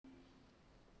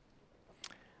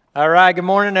All right, good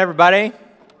morning, everybody.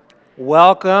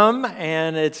 Welcome,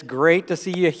 and it's great to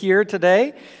see you here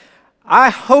today. I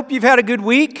hope you've had a good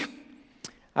week.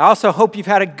 I also hope you've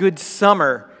had a good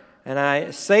summer. And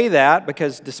I say that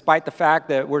because despite the fact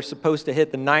that we're supposed to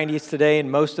hit the 90s today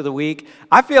and most of the week,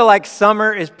 I feel like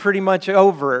summer is pretty much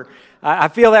over. I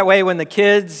feel that way when the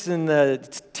kids and the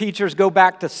teachers go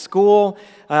back to school.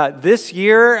 This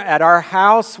year at our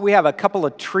house, we have a couple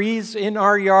of trees in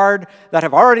our yard that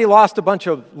have already lost a bunch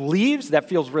of leaves. That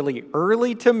feels really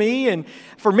early to me. And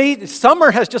for me,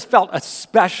 summer has just felt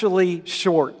especially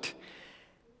short.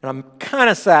 And I'm kind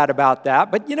of sad about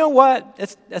that. But you know what?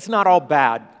 It's not all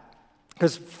bad.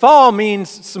 Because fall means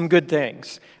some good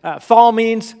things. Fall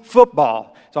means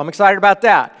football. So I'm excited about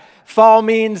that. Fall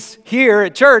means here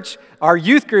at church, our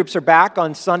youth groups are back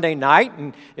on Sunday night,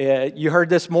 and you heard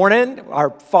this morning, our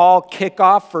fall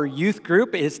kickoff for youth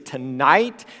group is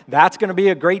tonight. That's going to be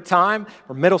a great time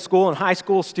for middle school and high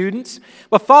school students.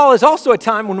 But fall is also a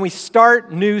time when we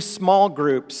start new small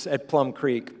groups at Plum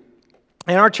Creek.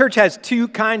 And our church has two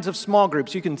kinds of small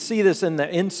groups. You can see this in the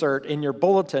insert in your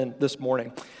bulletin this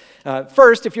morning.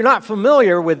 First, if you're not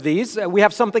familiar with these, we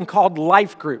have something called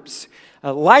life groups.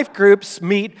 Life groups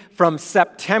meet from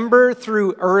September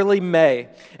through early May.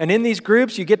 And in these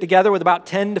groups, you get together with about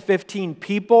 10 to 15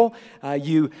 people.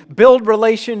 You build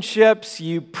relationships,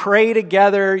 you pray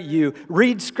together, you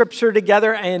read scripture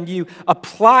together, and you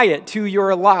apply it to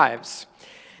your lives.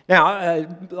 Now,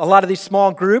 a lot of these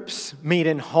small groups meet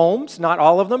in homes, not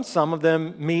all of them. Some of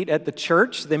them meet at the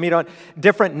church. They meet on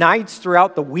different nights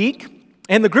throughout the week.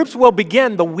 And the groups will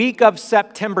begin the week of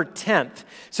September 10th.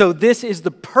 So this is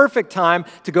the perfect time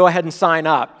to go ahead and sign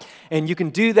up. And you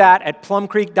can do that at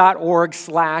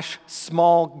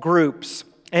plumcreek.org/small groups.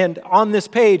 And on this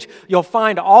page, you'll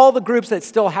find all the groups that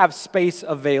still have space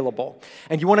available.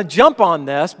 And you want to jump on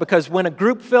this because when a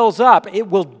group fills up, it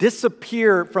will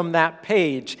disappear from that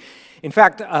page. In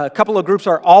fact, a couple of groups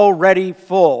are already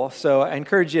full. So I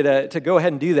encourage you to go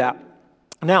ahead and do that.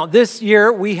 Now, this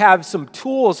year, we have some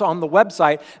tools on the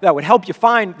website that would help you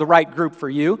find the right group for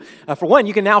you. For one,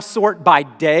 you can now sort by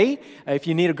day. If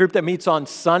you need a group that meets on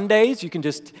Sundays, you can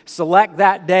just select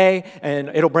that day, and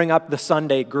it'll bring up the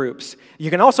Sunday groups.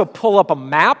 You can also pull up a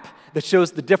map that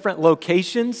shows the different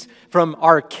locations from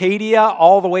Arcadia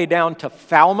all the way down to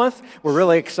Falmouth. We're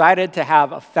really excited to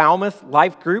have a Falmouth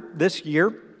life group this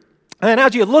year. And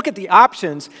as you look at the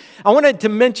options, I wanted to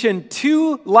mention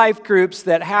two life groups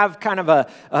that have kind of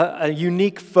a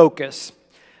unique focus.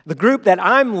 The group that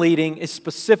I'm leading is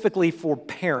specifically for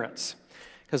parents.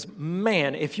 Because,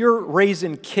 man, if you're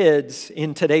raising kids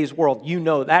in today's world, you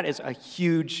know that is a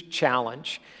huge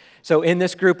challenge. So in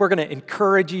this group, we're going to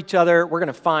encourage each other. We're going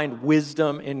to find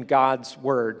wisdom in God's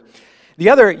Word. The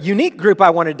other unique group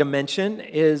I wanted to mention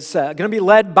is going to be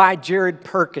led by Jared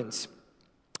Perkins.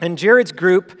 And Jared's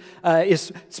group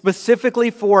is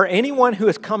specifically for anyone who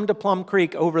has come to Plum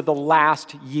Creek over the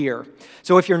last year.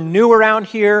 So if you're new around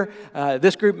here,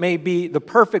 this group may be the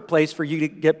perfect place for you to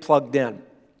get plugged in.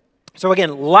 So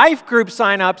again, life group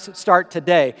signups start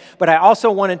today, but I also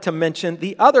wanted to mention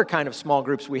the other kind of small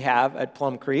groups we have at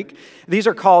Plum Creek. These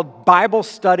are called Bible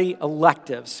study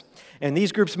electives. And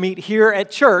these groups meet here at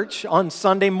church on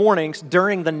Sunday mornings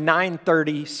during the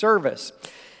 9:30 service.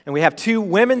 And we have two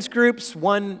women's groups,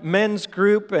 one men's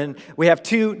group, and we have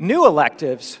two new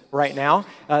electives right now.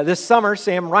 This summer,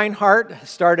 Sam Reinhart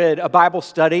started a Bible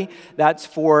study that's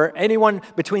for anyone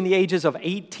between the ages of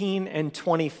 18 and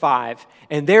 25.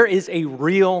 And there is a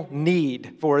real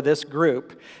need for this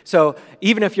group. So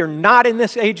even if you're not in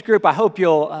this age group, I hope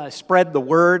you'll spread the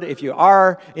word. If you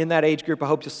are in that age group, I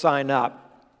hope you'll sign up.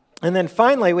 And then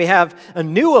finally, we have a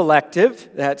new elective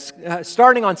that's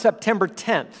starting on September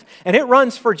 10th, and it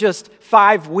runs for just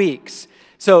 5 weeks.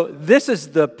 So this is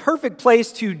the perfect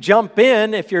place to jump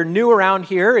in if you're new around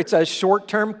here. It's a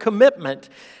short-term commitment.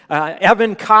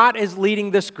 Evan Cott is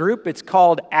leading this group. It's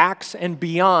called Acts and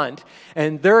Beyond,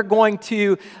 and they're going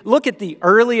to look at the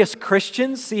earliest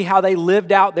Christians, see how they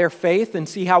lived out their faith, and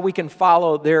see how we can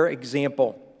follow their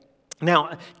example.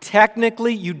 Now,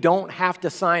 technically, you don't have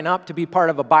to sign up to be part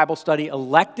of a Bible study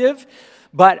elective,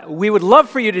 but we would love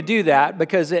for you to do that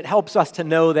because it helps us to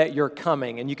know that you're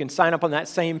coming. And you can sign up on that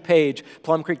same page,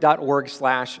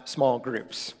 plumcreek.org/small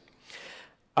groups.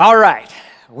 All right,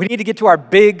 we need to get to our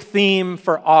big theme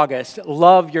for August,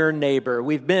 love your neighbor.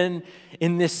 We've been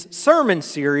in this sermon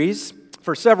series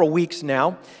for several weeks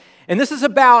now, and this is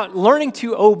about learning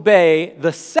to obey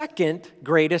the second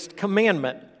greatest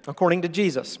commandment, according to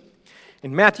Jesus.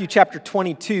 In Matthew chapter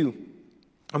 22,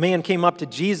 a man came up to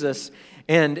Jesus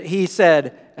and he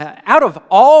said, out of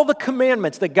all the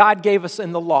commandments that God gave us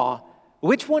in the law,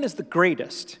 which one is the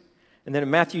greatest? And then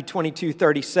in Matthew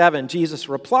 22:37, Jesus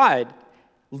replied,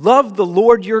 "Love the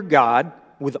Lord your God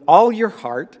with all your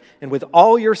heart and with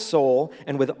all your soul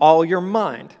and with all your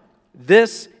mind.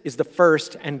 This is the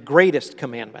first and greatest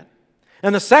commandment.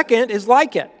 And the second is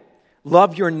like it.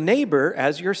 Love your neighbor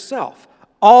as yourself.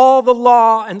 All the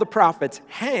law and the prophets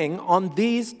hang on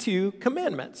these two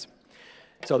commandments."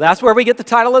 So that's where we get the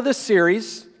title of this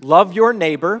series, Love Your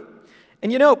Neighbor.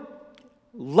 And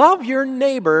love your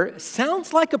neighbor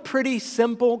sounds like a pretty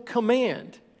simple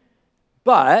command.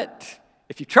 But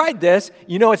if you tried this,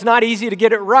 it's not easy to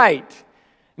get it right.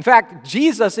 In fact,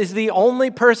 Jesus is the only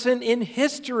person in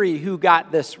history who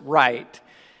got this right.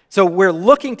 So we're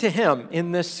looking to him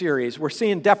in this series. We're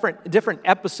seeing different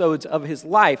episodes of his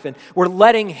life, and we're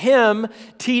letting him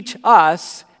teach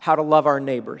us how to love our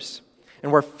neighbors.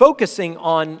 And we're focusing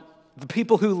on the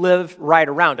people who live right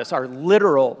around us, our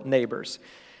literal neighbors.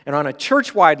 And on a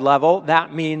church-wide level,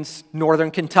 that means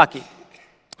northern Kentucky,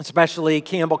 especially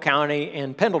Campbell County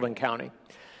and Pendleton County.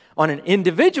 On an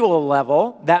individual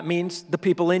level, that means the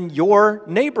people in your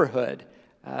neighborhood,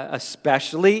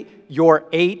 especially your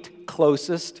 8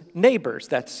 closest neighbors.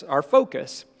 That's our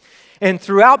focus. And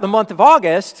throughout the month of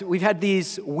August, we've had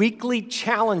these weekly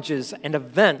challenges and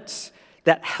events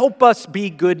that help us be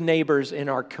good neighbors in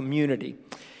our community.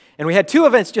 And we had 2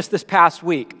 events just this past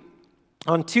week.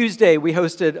 On Tuesday, we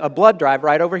hosted a blood drive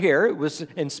right over here. It was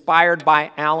inspired by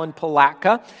Alan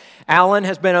Palatka. Alan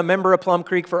has been a member of Plum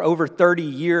Creek for over 30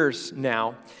 years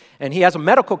now. And he has a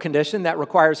medical condition that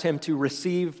requires him to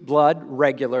receive blood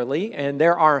regularly. And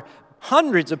there are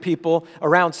hundreds of people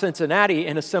around Cincinnati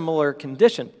in a similar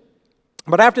condition.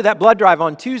 But after that blood drive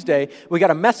on Tuesday, we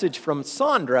got a message from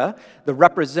Sandra, the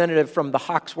representative from the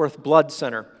Hawksworth Blood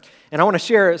Center. And I want to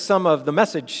share some of the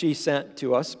message she sent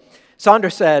to us. Sandra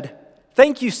said,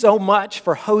 "Thank you so much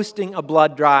for hosting a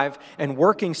blood drive and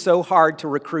working so hard to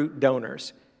recruit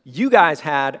donors. You guys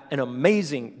had an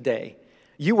amazing day.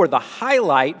 You were the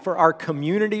highlight for our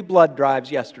community blood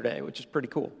drives yesterday," which is pretty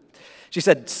cool. She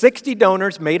said 60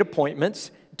 donors made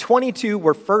appointments, 22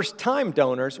 were first-time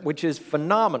donors, which is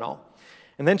phenomenal.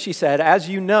 And then she said, "As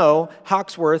you know,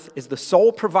 Hawksworth is the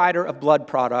sole provider of blood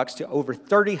products to over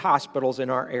 30 hospitals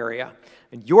in our area.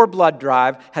 And your blood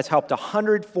drive has helped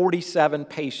 147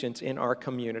 patients in our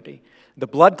community. The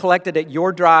blood collected at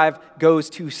your drive goes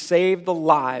to save the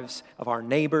lives of our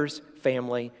neighbors,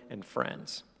 family, and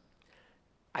friends."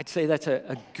 I'd say that's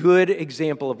a good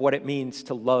example of what it means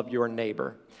to love your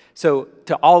neighbor. So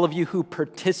to all of you who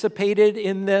participated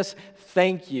in this,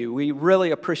 thank you. We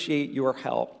really appreciate your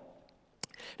help.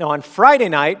 Now on Friday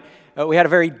night, we had a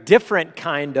very different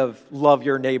kind of Love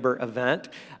Your Neighbor event.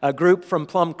 A group from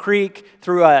Plum Creek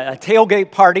threw a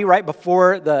tailgate party right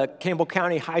before the Campbell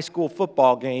County High School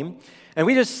football game. And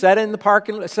we just set up in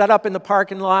the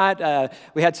parking lot.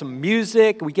 We had some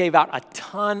music. We gave out a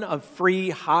ton of free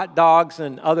hot dogs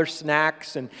and other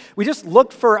snacks. And we just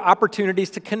looked for opportunities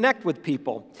to connect with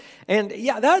people. And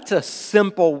yeah, that's a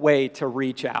simple way to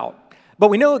reach out. But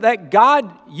we know that God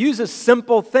uses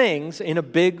simple things in a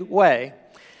big way.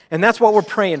 And that's what we're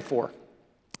praying for.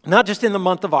 Not just in the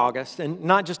month of August and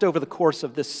not just over the course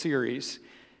of this series.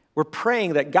 We're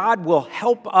praying that God will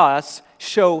help us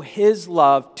show his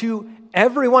love to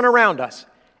everyone around us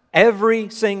every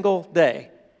single day.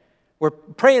 We're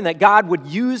praying that God would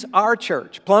use our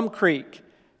church, Plum Creek,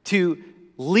 to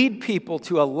lead people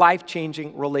to a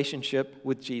life-changing relationship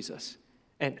with Jesus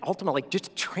and ultimately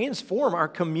just transform our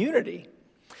community.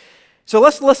 So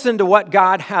let's listen to what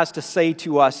God has to say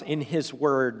to us in his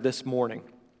word this morning.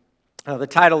 The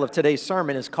title of today's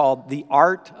sermon is called The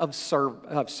Art of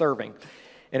Serving.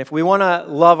 And if we want to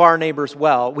love our neighbors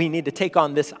well, we need to take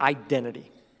on this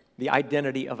identity, the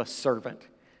identity of a servant.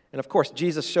 And of course,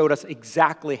 Jesus showed us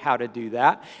exactly how to do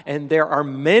that. And there are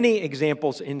many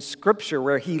examples in Scripture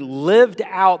where he lived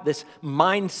out this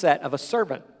mindset of a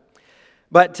servant.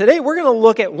 But today we're going to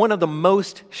look at one of the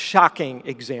most shocking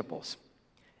examples.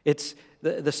 It's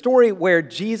the story where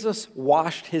Jesus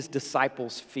washed his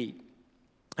disciples' feet.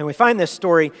 And we find this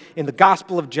story in the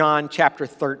Gospel of John, chapter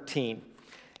 13.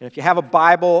 And if you have a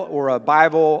Bible or a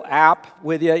Bible app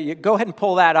with you go ahead and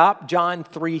pull that up, John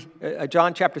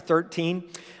chapter 13.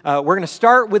 We're going to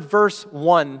start with verse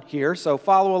 1 here, so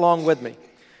follow along with me.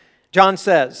 John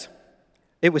says,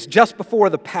 "It was just before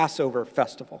the Passover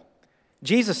festival.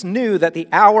 Jesus knew that the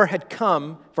hour had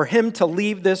come for him to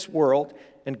leave this world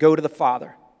and go to the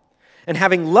Father. And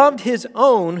having loved his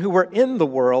own who were in the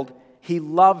world, he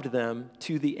loved them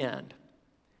to the end."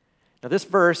 Now this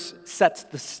verse sets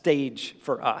the stage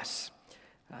for us.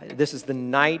 This is the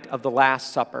night of the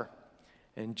Last Supper.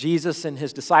 And Jesus and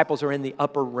his disciples are in the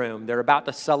upper room. They're about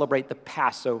to celebrate the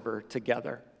Passover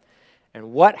together.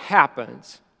 And what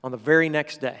happens on the very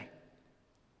next day?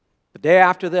 The day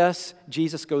after this,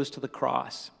 Jesus goes to the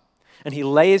cross. And he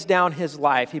lays down his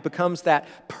life. He becomes that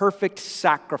perfect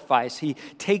sacrifice. He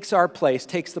takes our place,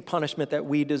 takes the punishment that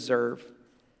we deserve.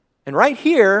 And right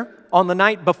here, on the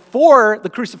night before the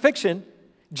crucifixion,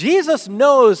 Jesus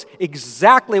knows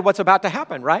exactly what's about to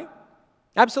happen, right?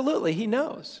 Absolutely, he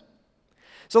knows.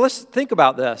 So let's think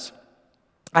about this.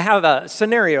 I have a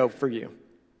scenario for you.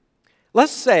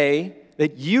 Let's say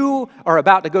that you are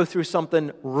about to go through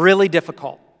something really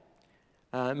difficult.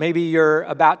 Maybe you're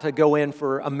about to go in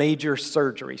for a major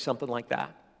surgery, something like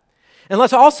that. And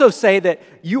let's also say that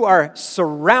you are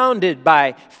surrounded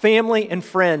by family and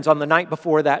friends on the night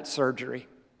before that surgery.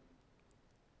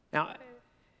 Now,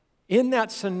 in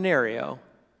that scenario,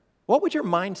 what would your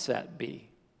mindset be?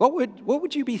 What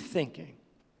would you be thinking?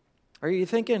 Are you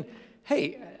thinking,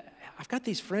 hey, I've got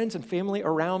these friends and family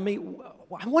around me.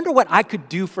 I wonder what I could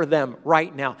do for them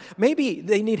right now. Maybe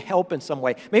they need help in some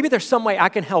way. Maybe there's some way I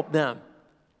can help them.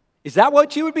 Is that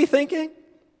what you would be thinking?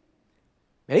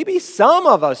 Maybe some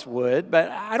of us would, but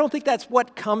I don't think that's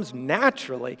what comes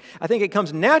naturally. I think it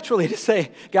comes naturally to say,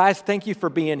 guys, thank you for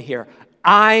being here.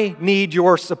 I need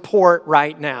your support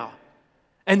right now.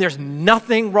 And there's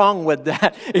nothing wrong with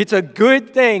that. It's a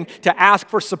good thing to ask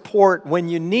for support when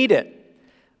you need it.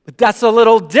 But that's a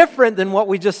little different than what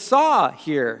we just saw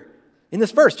here in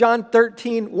this verse, John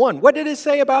 13:1. What did it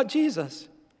say about Jesus?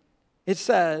 It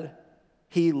said,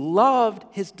 he loved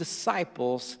his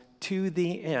disciples to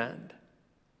the end.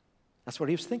 That's what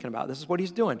he was thinking about. This is what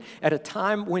he's doing. At a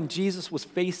time when Jesus was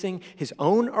facing his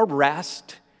own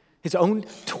arrest, his own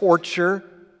torture,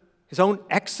 his own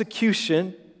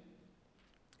execution,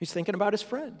 he's thinking about his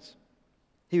friends.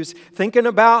 He was thinking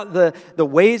about the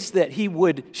ways that he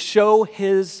would show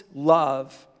his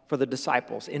love for the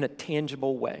disciples in a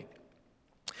tangible way.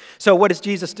 So what does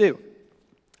Jesus do?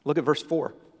 Look at verse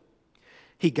 4.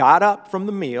 He got up from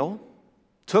the meal,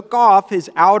 took off his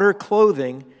outer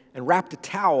clothing, and wrapped a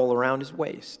towel around his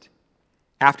waist.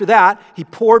 After that, he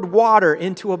poured water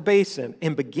into a basin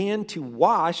and began to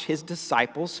wash his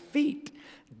disciples' feet,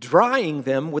 drying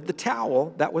them with the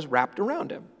towel that was wrapped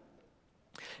around him.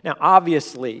 Now,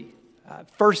 obviously,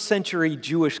 first century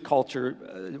Jewish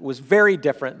culture was very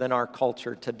different than our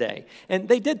culture today. And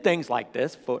they did things like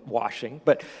this, foot washing,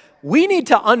 but we need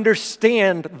to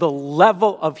understand the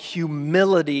level of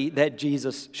humility that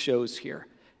Jesus shows here.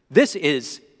 This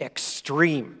is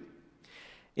extreme.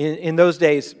 In those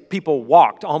days, people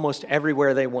walked almost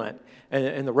everywhere they went.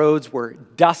 And the roads were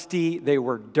dusty, they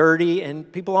were dirty,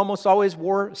 and people almost always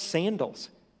wore sandals,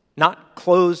 not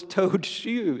closed-toed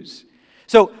shoes.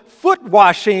 So foot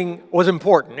washing was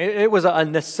important. It was a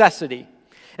necessity.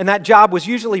 And that job was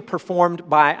usually performed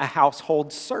by a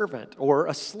household servant or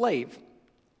a slave.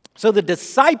 So the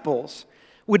disciples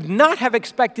would not have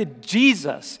expected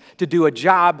Jesus to do a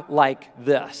job like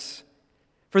this.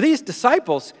 For these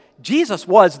disciples, Jesus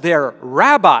was their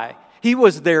rabbi. He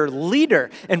was their leader.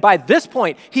 And by this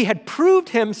point, he had proved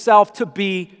himself to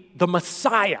be the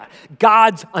Messiah,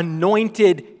 God's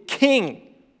anointed king.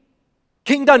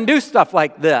 King doesn't do stuff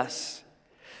like this.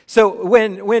 So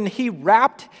when he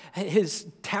wrapped his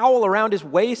towel around his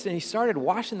waist and he started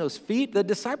washing those feet, the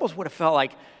disciples would have felt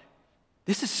like,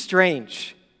 this is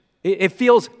strange.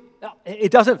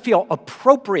 It doesn't feel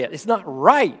appropriate. It's not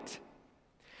right.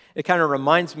 It kind of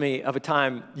reminds me of a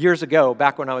time years ago,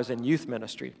 back when I was in youth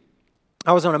ministry.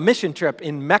 I was on a mission trip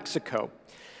in Mexico.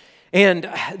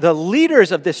 And the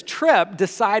leaders of this trip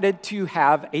decided to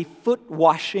have a foot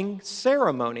washing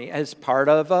ceremony as part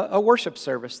of a worship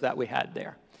service that we had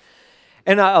there.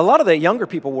 And a lot of the younger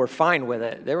people were fine with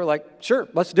it. They were like, sure,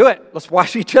 let's do it. Let's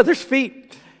wash each other's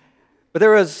feet. But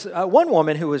there was one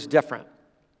woman who was different.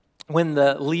 When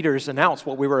the leaders announced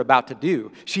what we were about to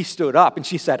do, she stood up and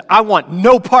she said, I want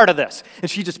no part of this. And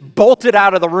she just bolted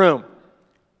out of the room.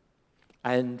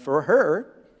 And for her,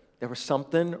 there was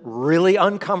something really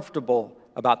uncomfortable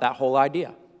about that whole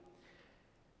idea.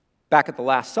 Back at the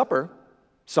Last Supper,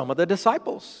 some of the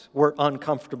disciples were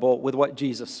uncomfortable with what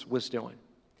Jesus was doing.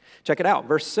 Check it out,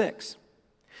 verse 6.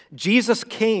 Jesus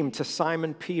came to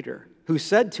Simon Peter, who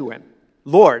said to him,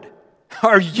 Lord,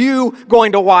 are you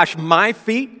going to wash my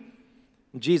feet?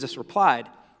 And Jesus replied,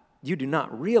 you do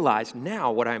not realize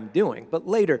now what I'm doing, but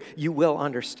later you will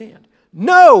understand.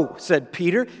 No, said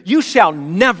Peter, you shall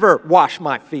never wash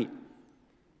my feet.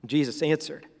 Jesus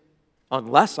answered,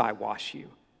 unless I wash you,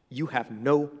 you have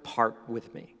no part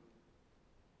with me.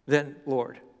 Then,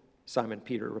 Lord, Simon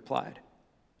Peter replied,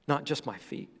 not just my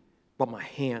feet, but my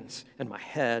hands and my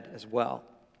head as well.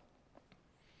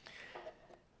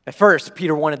 At first,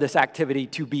 Peter wanted this activity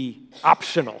to be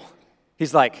optional.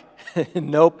 He's like,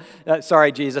 nope,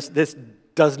 sorry, Jesus, this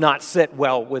does not sit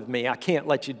well with me. I can't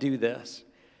let you do this.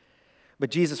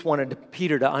 But Jesus wanted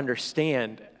Peter to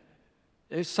understand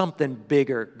there's something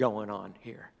bigger going on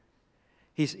here.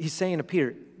 He's saying to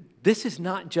Peter, this is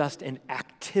not just an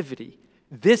activity.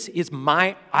 This is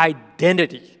my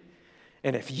identity.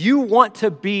 And if you want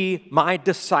to be my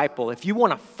disciple, if you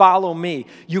want to follow me,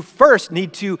 you first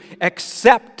need to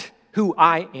accept who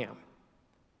I am.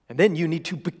 And then you need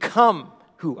to become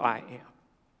who I am.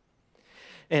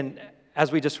 And as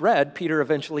we just read, Peter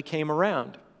eventually came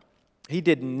around. He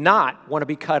did not want to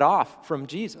be cut off from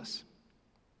Jesus.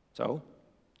 So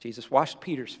Jesus washed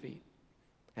Peter's feet.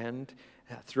 And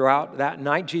throughout that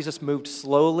night, Jesus moved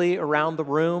slowly around the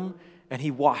room, and he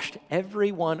washed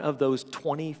every one of those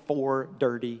 24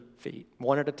 dirty feet,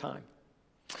 one at a time.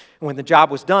 And when the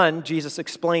job was done, Jesus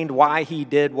explained why he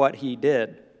did what he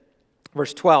did.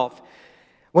 Verse 12,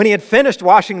 when he had finished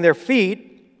washing their feet,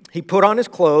 he put on his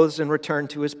clothes and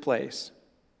returned to his place.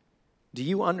 Do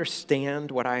you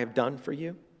understand what I have done for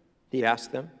you? He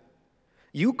asked them.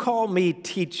 You call me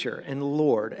teacher and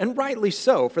Lord, and rightly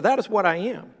so, for that is what I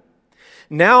am.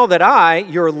 Now that I,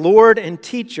 your Lord and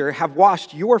teacher, have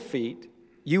washed your feet,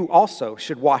 you also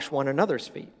should wash one another's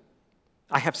feet.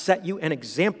 I have set you an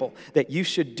example that you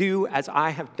should do as I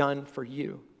have done for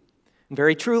you. And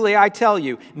very truly, I tell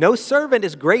you, no servant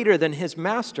is greater than his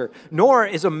master, nor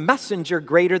is a messenger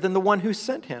greater than the one who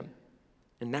sent him.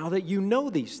 And now that you know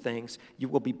these things, you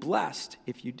will be blessed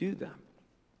if you do them.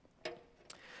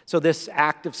 So this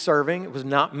act of serving, it was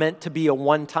not meant to be a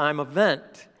one-time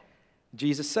event.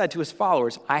 Jesus said to his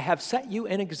followers, I have set you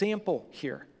an example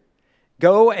here.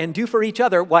 Go and do for each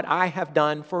other what I have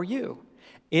done for you.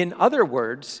 In other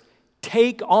words,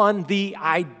 take on the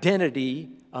identity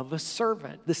of a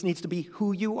servant. This needs to be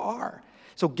who you are.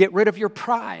 So get rid of your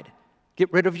pride.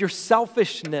 Get rid of your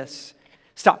selfishness.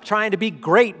 Stop trying to be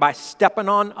great by stepping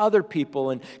on other people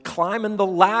and climbing the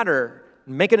ladder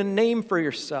and making a name for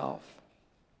yourself.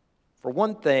 For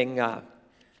one thing,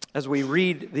 as we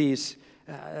read these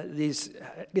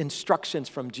instructions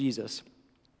from Jesus,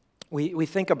 we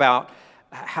think about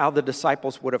how the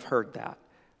disciples would have heard that.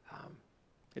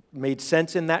 It made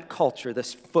sense in that culture,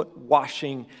 this foot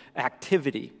washing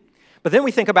activity. But then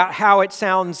we think about how it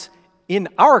sounds in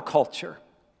our culture.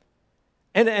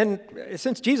 And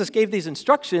since Jesus gave these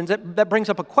instructions, that brings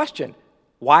up a question.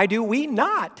 Why do we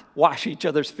not wash each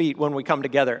other's feet when we come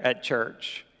together at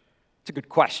church? It's a good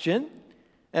question,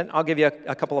 and I'll give you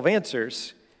a couple of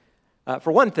answers.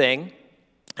 For one thing,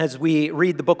 as we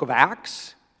read the book of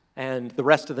Acts and the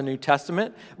rest of the New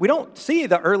Testament, we don't see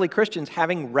the early Christians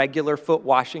having regular foot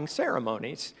washing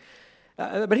ceremonies.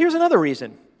 But here's another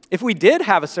reason. If we did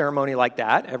have a ceremony like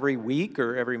that every week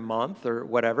or every month or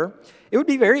whatever, it would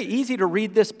be very easy to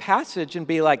read this passage and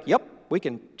be like, yep, we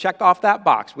can check off that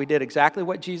box. We did exactly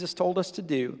what Jesus told us to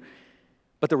do.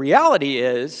 But the reality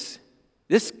is,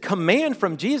 this command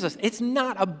from Jesus, it's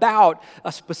not about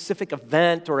a specific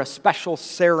event or a special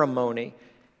ceremony.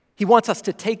 He wants us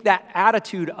to take that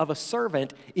attitude of a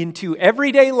servant into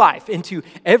everyday life, into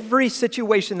every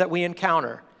situation that we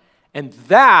encounter. And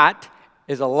that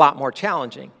is a lot more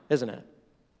challenging, isn't it?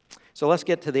 So let's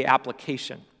get to the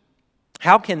application.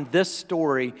 How can this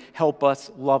story help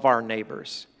us love our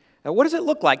neighbors? Now, what does it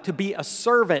look like to be a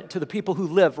servant to the people who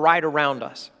live right around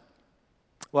us?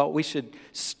 Well, we should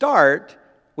start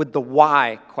with the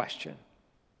why question.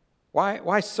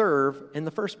 Why serve in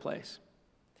the first place?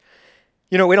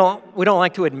 You know, we don't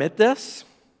like to admit this,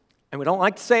 and we don't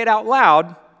like to say it out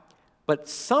loud, but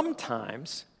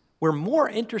sometimes we're more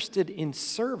interested in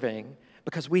serving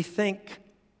because we think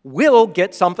we'll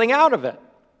get something out of it.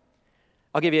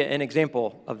 I'll give you an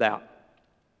example of that.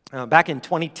 Back in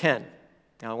 2010,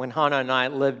 when Hannah and I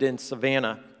lived in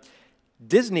Savannah,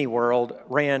 Disney World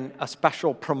ran a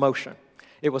special promotion.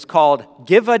 It was called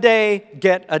Give a Day,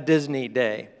 Get a Disney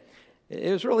Day.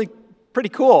 It was really pretty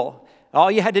cool.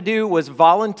 All you had to do was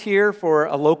volunteer for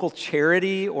a local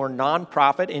charity or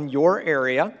nonprofit in your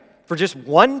area for just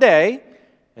one day,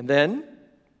 and then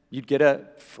you'd get a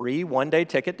free one-day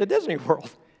ticket to Disney World.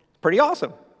 Pretty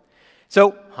awesome.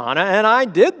 So Hannah and I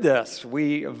did this.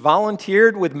 We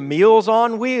volunteered with Meals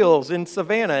on Wheels in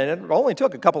Savannah, and it only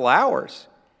took a couple hours.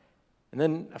 And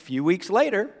then a few weeks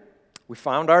later, we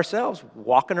found ourselves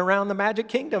walking around the Magic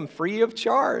Kingdom free of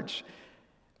charge.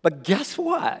 But guess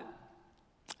what?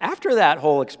 After that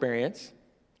whole experience,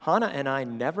 Hannah and I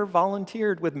never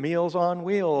volunteered with Meals on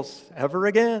Wheels ever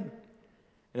again.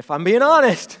 And if I'm being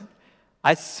honest,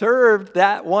 I served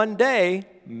that one day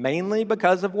mainly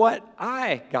because of what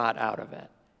I got out of it.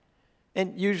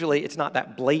 And usually it's not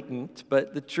that blatant,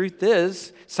 but the truth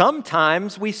is,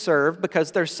 sometimes we serve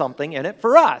because there's something in it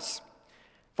for us.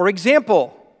 For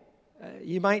example,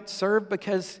 you might serve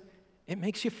because it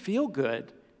makes you feel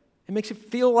good. It makes you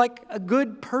feel like a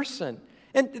good person.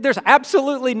 And there's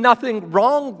absolutely nothing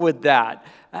wrong with that.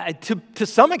 To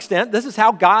some extent, this is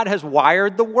how God has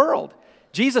wired the world.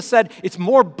 Jesus said it's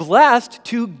more blessed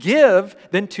to give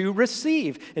than to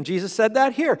receive. And Jesus said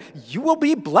that here. You will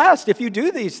be blessed if you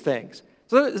do these things.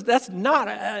 So that's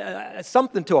not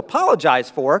something to apologize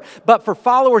for. But for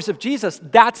followers of Jesus,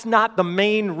 that's not the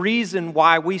main reason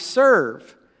why we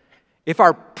serve. If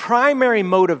our primary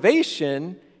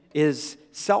motivation is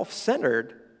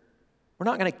self-centered, we're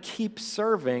not going to keep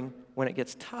serving when it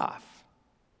gets tough.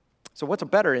 So what's a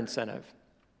better incentive?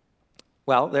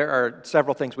 Well, there are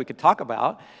several things we could talk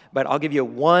about, but I'll give you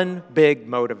one big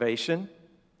motivation.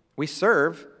 We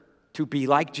serve to be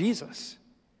like Jesus.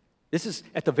 This is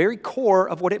at the very core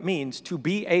of what it means to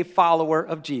be a follower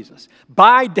of Jesus.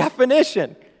 By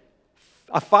definition,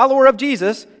 a follower of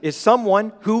Jesus is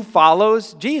someone who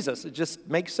follows Jesus. It just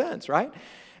makes sense, right?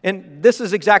 And this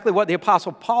is exactly what the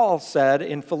Apostle Paul said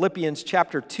in Philippians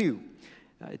chapter 2.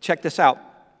 Check this out.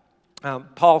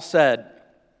 Paul said,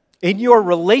 in your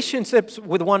relationships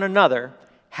with one another,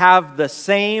 have the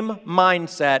same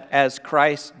mindset as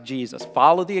Christ Jesus.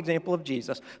 Follow the example of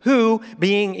Jesus, who,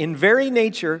 being in very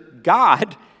nature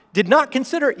God, did not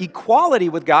consider equality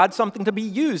with God something to be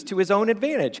used to his own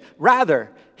advantage.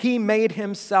 Rather, he made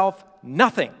himself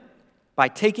nothing by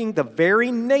taking the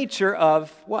very nature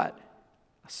of what?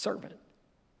 A servant,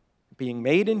 being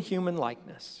made in human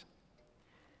likeness.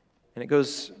 And it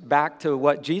goes back to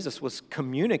what Jesus was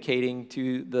communicating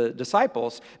to the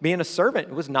disciples. Being a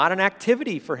servant was not an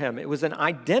activity for him. It was an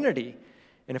identity.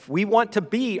 And if we want to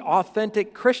be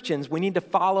authentic Christians, we need to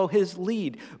follow his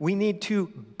lead. We need to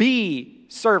be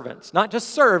servants. Not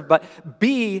just serve, but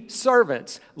be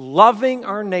servants. Loving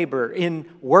our neighbor in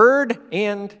word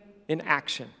and in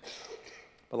action.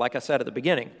 But like I said at the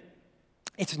beginning,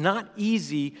 it's not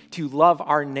easy to love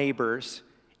our neighbors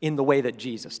in the way that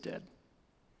Jesus did.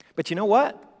 But you know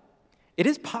what? It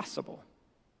is possible.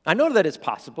 I know that it's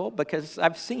possible because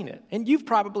I've seen it, and you've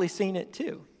probably seen it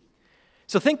too.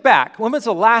 So think back. When was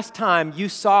the last time you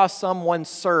saw someone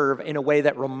serve in a way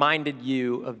that reminded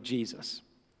you of Jesus?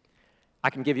 I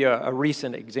can give you a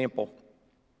recent example.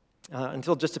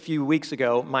 Until just a few weeks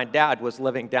ago, my dad was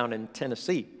living down in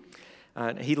Tennessee.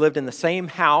 He lived in the same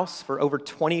house for over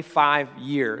 25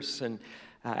 years, and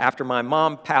after my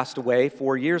mom passed away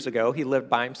 4 years ago, he lived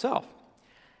by himself.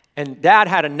 And Dad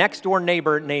had a next-door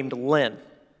neighbor named Lynn.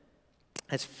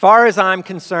 As far as I'm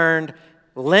concerned,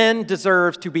 Lynn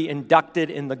deserves to be inducted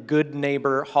in the Good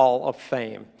Neighbor Hall of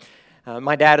Fame.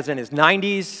 My dad is in his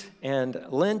 90s, and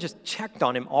Lynn just checked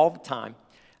on him all the time.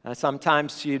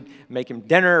 Sometimes she'd make him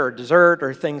dinner or dessert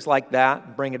or things like that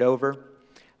and bring it over.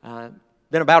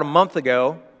 Then about a month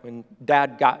ago, when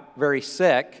Dad got very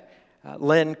sick,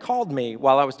 Lynn called me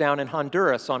while I was down in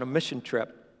Honduras on a mission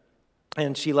trip.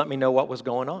 And she let me know what was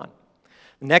going on.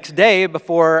 The next day,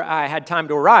 before I had time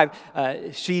to arrive,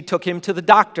 she took him to the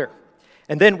doctor.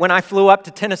 And then when I flew up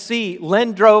to Tennessee,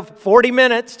 Lynn drove 40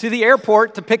 minutes to the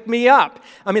airport to pick me up.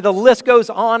 I mean, the list goes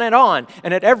on.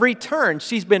 And at every turn,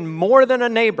 she's been more than a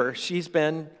neighbor. She's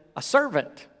been a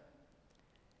servant.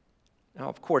 Now,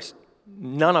 of course,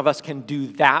 none of us can do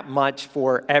that much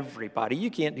for everybody. You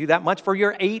can't do that much for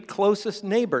your 8 closest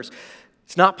neighbors.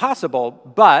 It's not possible,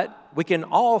 but we can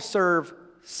all serve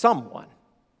someone.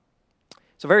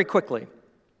 So very quickly,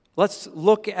 let's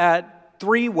look at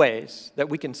 3 ways that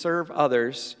we can serve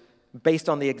others based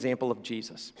on the example of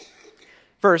Jesus.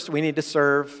 First, we need to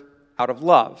serve out of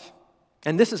love.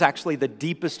 And this is actually the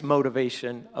deepest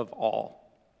motivation of all.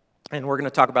 And we're going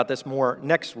to talk about this more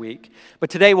next week. But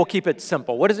today we'll keep it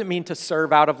simple. What does it mean to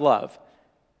serve out of love?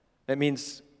 It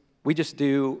means we just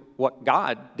do what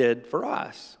God did for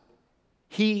us.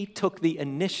 He took the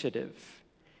initiative.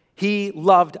 He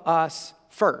loved us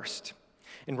first.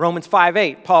 In Romans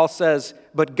 5:8, Paul says,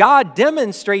 "But God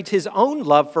demonstrates his own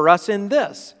love for us in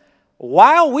this: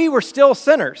 while we were still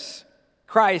sinners,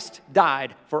 Christ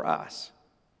died for us."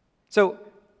 So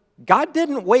God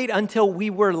didn't wait until we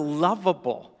were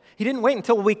lovable. He didn't wait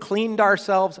until we cleaned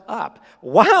ourselves up.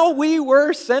 While we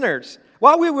were sinners,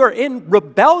 while we were in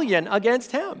rebellion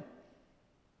against him,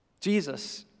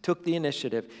 Jesus took the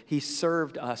initiative. He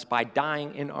served us by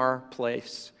dying in our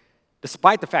place,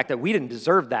 despite the fact that we didn't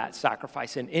deserve that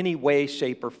sacrifice in any way,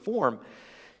 shape, or form.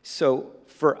 So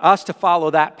for us to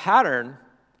follow that pattern,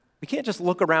 we can't just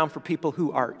look around for people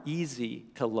who are easy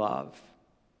to love.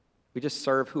 We just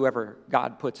serve whoever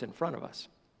God puts in front of us.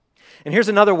 And here's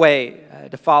another way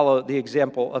to follow the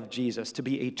example of Jesus, to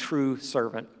be a true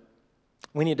servant.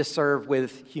 We need to serve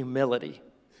with humility.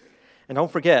 And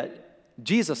don't forget,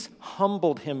 Jesus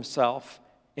humbled himself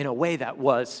in a way that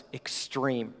was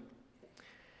extreme.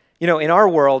 You know, in our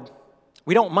world,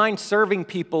 we don't mind serving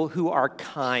people who are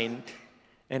kind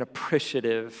and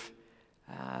appreciative,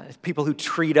 people who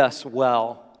treat us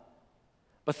well.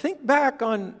 But think back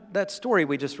on that story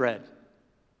we just read.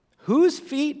 Whose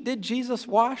feet did Jesus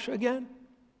wash again?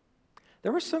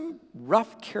 There were some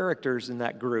rough characters in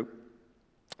that group.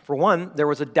 For one, there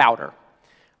was a doubter.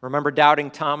 Remember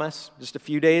doubting Thomas? Just a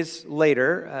few days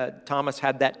later, Thomas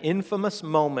had that infamous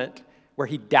moment where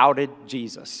he doubted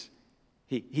Jesus.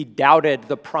 He doubted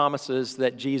the promises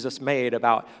that Jesus made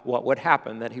about what would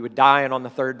happen, that he would die and on the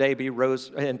third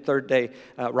day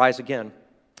rise again.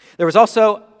 There was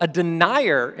also a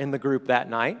denier in the group that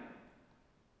night,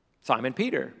 Simon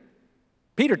Peter.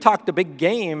 Peter talked a big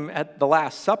game at the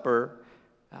Last Supper,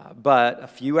 but a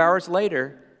few hours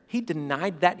later, he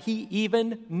denied that he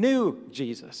even knew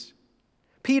Jesus.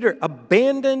 Peter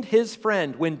abandoned his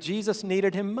friend when Jesus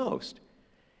needed him most.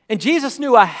 And Jesus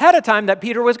knew ahead of time that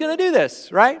Peter was going to do this,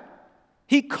 right?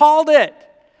 He called it.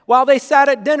 While they sat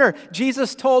at dinner,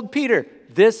 Jesus told Peter,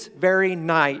 "This very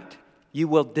night you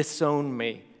will disown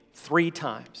me 3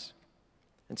 times.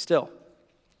 And still,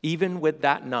 even with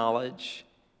that knowledge,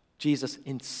 Jesus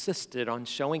insisted on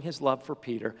showing his love for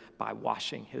Peter by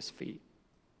washing his feet.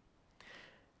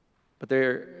 But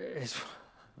there is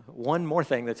one more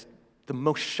thing that's the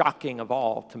most shocking of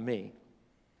all to me.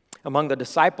 Among the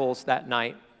disciples that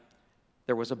night,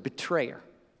 there was a betrayer,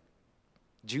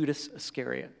 Judas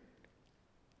Iscariot.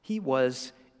 He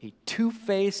was a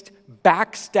two-faced,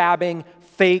 backstabbing,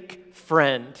 fake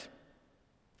friend.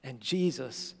 And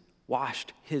Jesus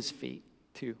washed his feet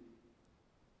too.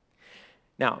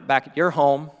 Now, back at your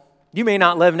home, you may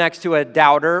not live next to a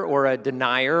doubter or a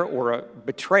denier or a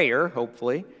betrayer,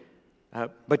 hopefully,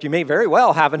 but you may very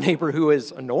well have a neighbor who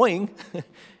is annoying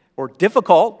or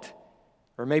difficult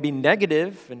or maybe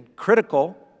negative and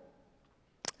critical.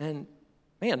 And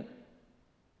man,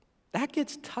 that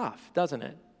gets tough, doesn't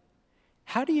it?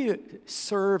 How do you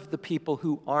serve the people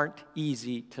who aren't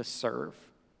easy to serve?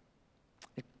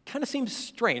 It kind of seems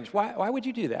strange. Why would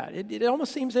you do that? It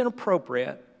almost seems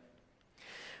inappropriate.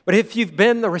 But if you've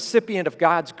been the recipient of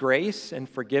God's grace and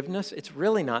forgiveness, it's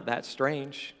really not that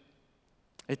strange.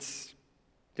 It's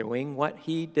doing what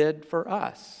he did for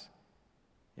us.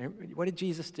 What did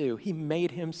Jesus do? He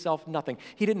made himself nothing.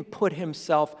 He didn't put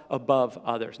himself above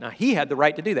others. Now, he had the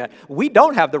right to do that. We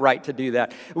don't have the right to do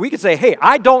that. We could say, hey,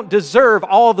 I don't deserve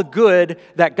all the good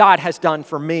that God has done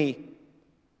for me.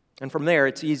 And from there,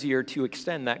 it's easier to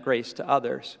extend that grace to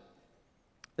others.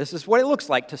 This is what it looks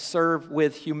like to serve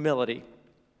with humility.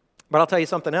 But I'll tell you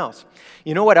something else.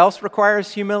 You know what else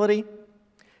requires humility?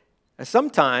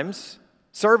 Sometimes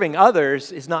serving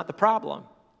others is not the problem.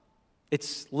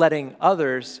 It's letting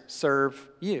others serve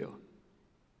you.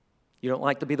 You don't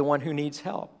like to be the one who needs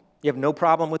help. You have no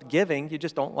problem with giving, you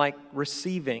just don't like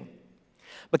receiving.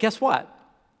 But guess what?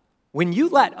 When you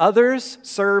let others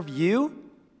serve you,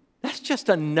 that's just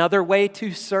another way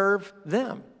to serve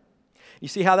them. You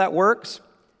see how that works?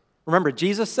 Remember,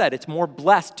 Jesus said it's more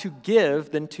blessed to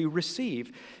give than to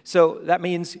receive. So that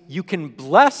means you can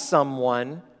bless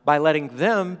someone by letting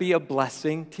them be a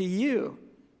blessing to you.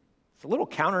 It's a little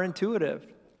counterintuitive.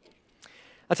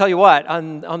 I'll tell you what,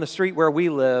 on the street where we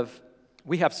live,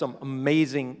 we have some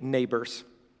amazing neighbors.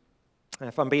 And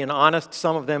if I'm being honest,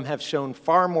 some of them have shown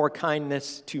far more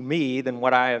kindness to me than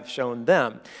what I have shown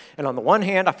them. And on the one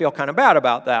hand, I feel kind of bad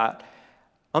about that.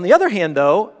 On the other hand,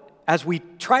 though, as we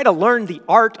try to learn the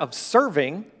art of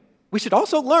serving, we should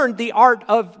also learn the art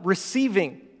of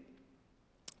receiving.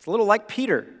 It's a little like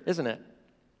Peter, isn't it?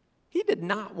 He did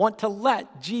not want to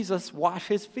let Jesus wash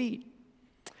his feet.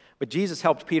 But Jesus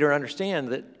helped Peter understand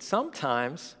that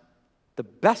sometimes the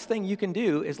best thing you can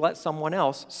do is let someone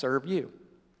else serve you.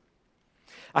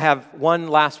 I have one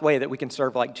last way that we can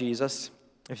serve like Jesus.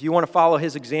 If you want to follow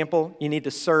his example, you need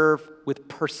to serve with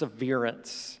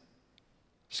perseverance.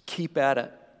 Just keep at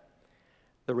it.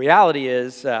 The reality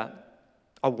is, a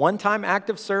one-time act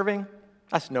of serving,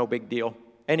 that's no big deal.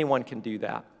 Anyone can do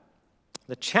that.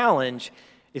 The challenge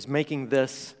is making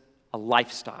this a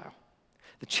lifestyle.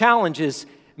 The challenge is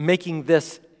making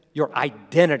this your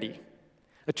identity.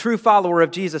 A true follower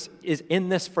of Jesus is in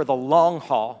this for the long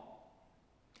haul.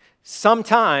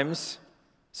 Sometimes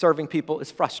serving people is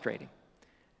frustrating.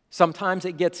 Sometimes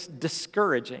it gets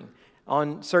discouraging.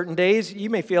 On certain days, you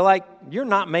may feel like you're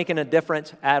not making a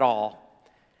difference at all.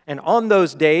 And on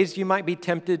those days, you might be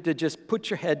tempted to just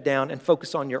put your head down and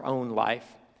focus on your own life.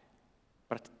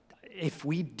 But if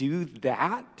we do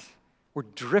that, we're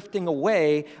drifting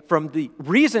away from the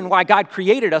reason why God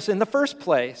created us in the first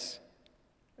place.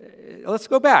 Let's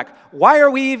go back. Why are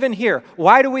we even here?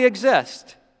 Why do we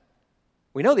exist?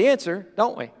 We know the answer,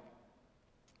 don't we?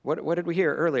 What did we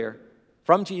hear earlier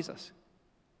from Jesus?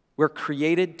 We're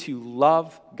created to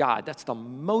love God. That's the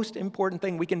most important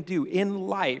thing we can do in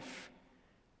life.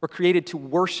 We're created to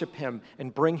worship Him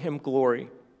and bring Him glory.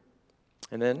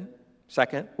 And then,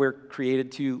 second, we're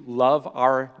created to love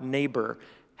our neighbor.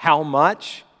 How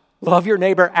much? Love your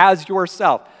neighbor as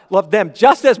yourself. Love them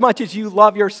just as much as you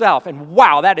love yourself. And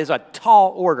wow, that is a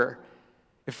tall order.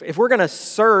 If we're going to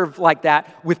serve like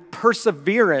that with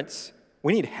perseverance,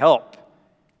 we need help.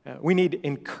 We need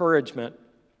encouragement.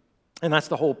 And that's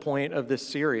the whole point of this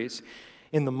series.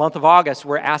 In the month of August,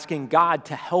 we're asking God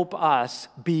to help us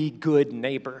be good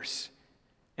neighbors.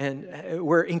 And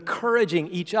we're encouraging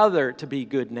each other to be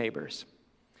good neighbors.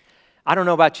 I don't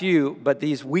know about you, but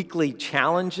these weekly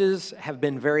challenges have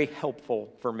been very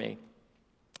helpful for me.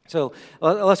 So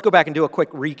let's go back and do a quick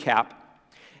recap.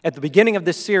 At the beginning of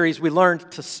this series, we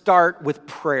learned to start with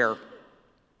prayer.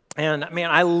 And man,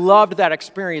 I loved that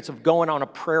experience of going on a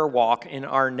prayer walk in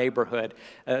our neighborhood.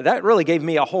 That really gave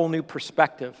me a whole new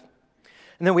perspective.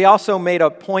 And then we also made a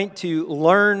point to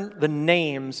learn the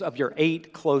names of your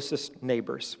 8 closest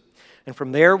neighbors. And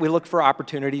from there, we looked for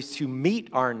opportunities to meet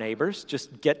our neighbors,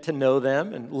 just get to know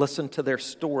them and listen to their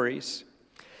stories.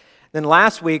 Then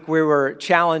last week, we were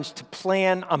challenged to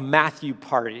plan a Matthew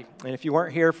party. And if you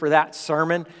weren't here for that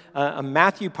sermon, a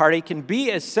Matthew party can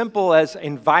be as simple as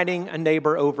inviting a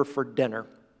neighbor over for dinner.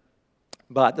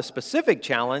 But the specific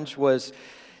challenge was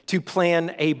to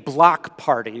plan a block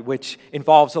party, which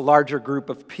involves a larger group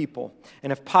of people.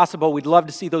 And if possible, we'd love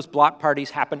to see those block parties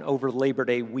happen over Labor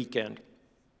Day weekend.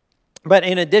 But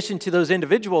in addition to those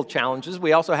individual challenges,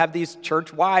 we also have these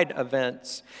church-wide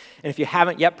events. And if you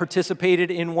haven't yet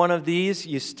participated in one of these,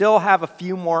 you still have a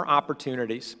few more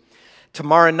opportunities.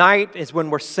 Tomorrow night is when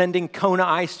we're sending Kona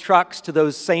ice trucks to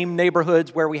those same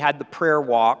neighborhoods where we had the prayer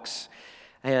walks.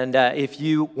 And if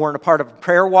you weren't a part of a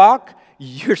prayer walk,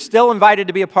 you're still invited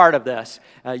to be a part of this.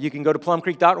 You can go to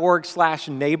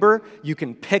plumcreek.org/neighbor. You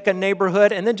can pick a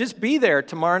neighborhood and then just be there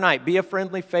tomorrow night. Be a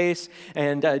friendly face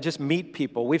and just meet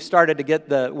people. We've started to get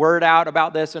the word out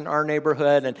about this in our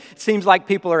neighborhood, and it seems like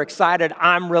people are excited.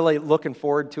 I'm really looking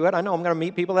forward to it. I know I'm going to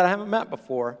meet people that I haven't met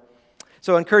before.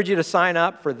 So I encourage you to sign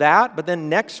up for that. But then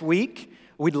next week,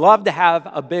 we'd love to have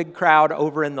a big crowd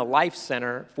over in the Life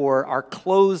Center for our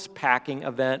clothes packing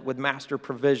event with Master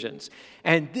Provisions.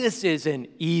 And this is an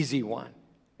easy one.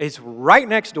 It's right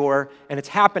next door, and it's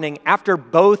happening after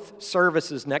both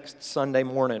services next Sunday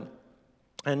morning.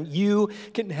 And you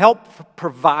can help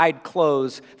provide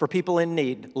clothes for people in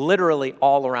need, literally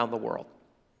all around the world.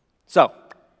 So,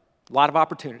 a lot of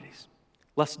opportunities.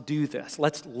 Let's do this.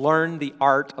 Let's learn the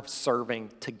art of serving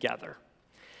together.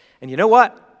 And you know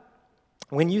what?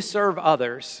 When you serve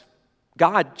others,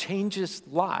 God changes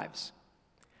lives.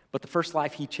 But the first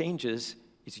life He changes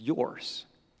is yours.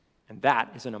 And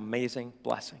that is an amazing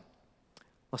blessing.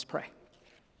 Let's pray.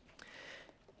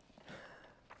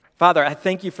 Father, I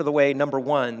thank You for the way, number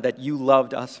one, that You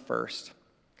loved us first.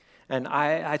 And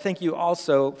I thank You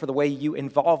also for the way You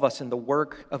involve us in the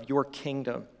work of Your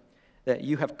kingdom, that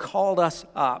You have called us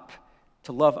up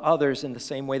to love others in the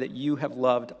same way that You have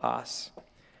loved us.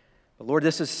 But Lord,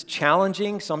 this is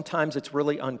challenging. Sometimes it's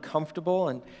really uncomfortable.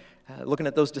 And looking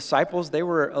at those disciples, they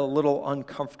were a little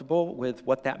uncomfortable with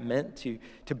what that meant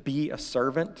to be a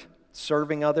servant,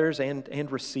 serving others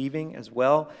and receiving as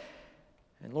well.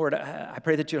 And Lord, I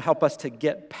pray that You'll help us to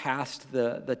get past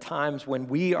the times when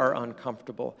we are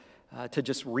uncomfortable, to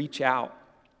just reach out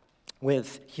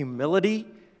with humility,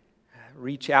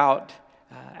 reach out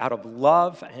out of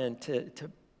love, and to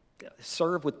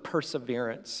serve with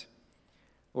perseverance.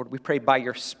 Lord, we pray by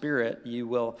Your Spirit You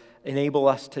will enable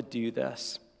us to do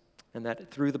this, and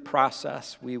that through the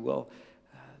process we will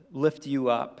lift You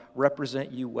up,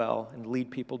 represent You well, and lead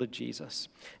people to Jesus.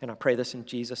 And I pray this in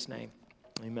Jesus' name.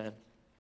 Amen.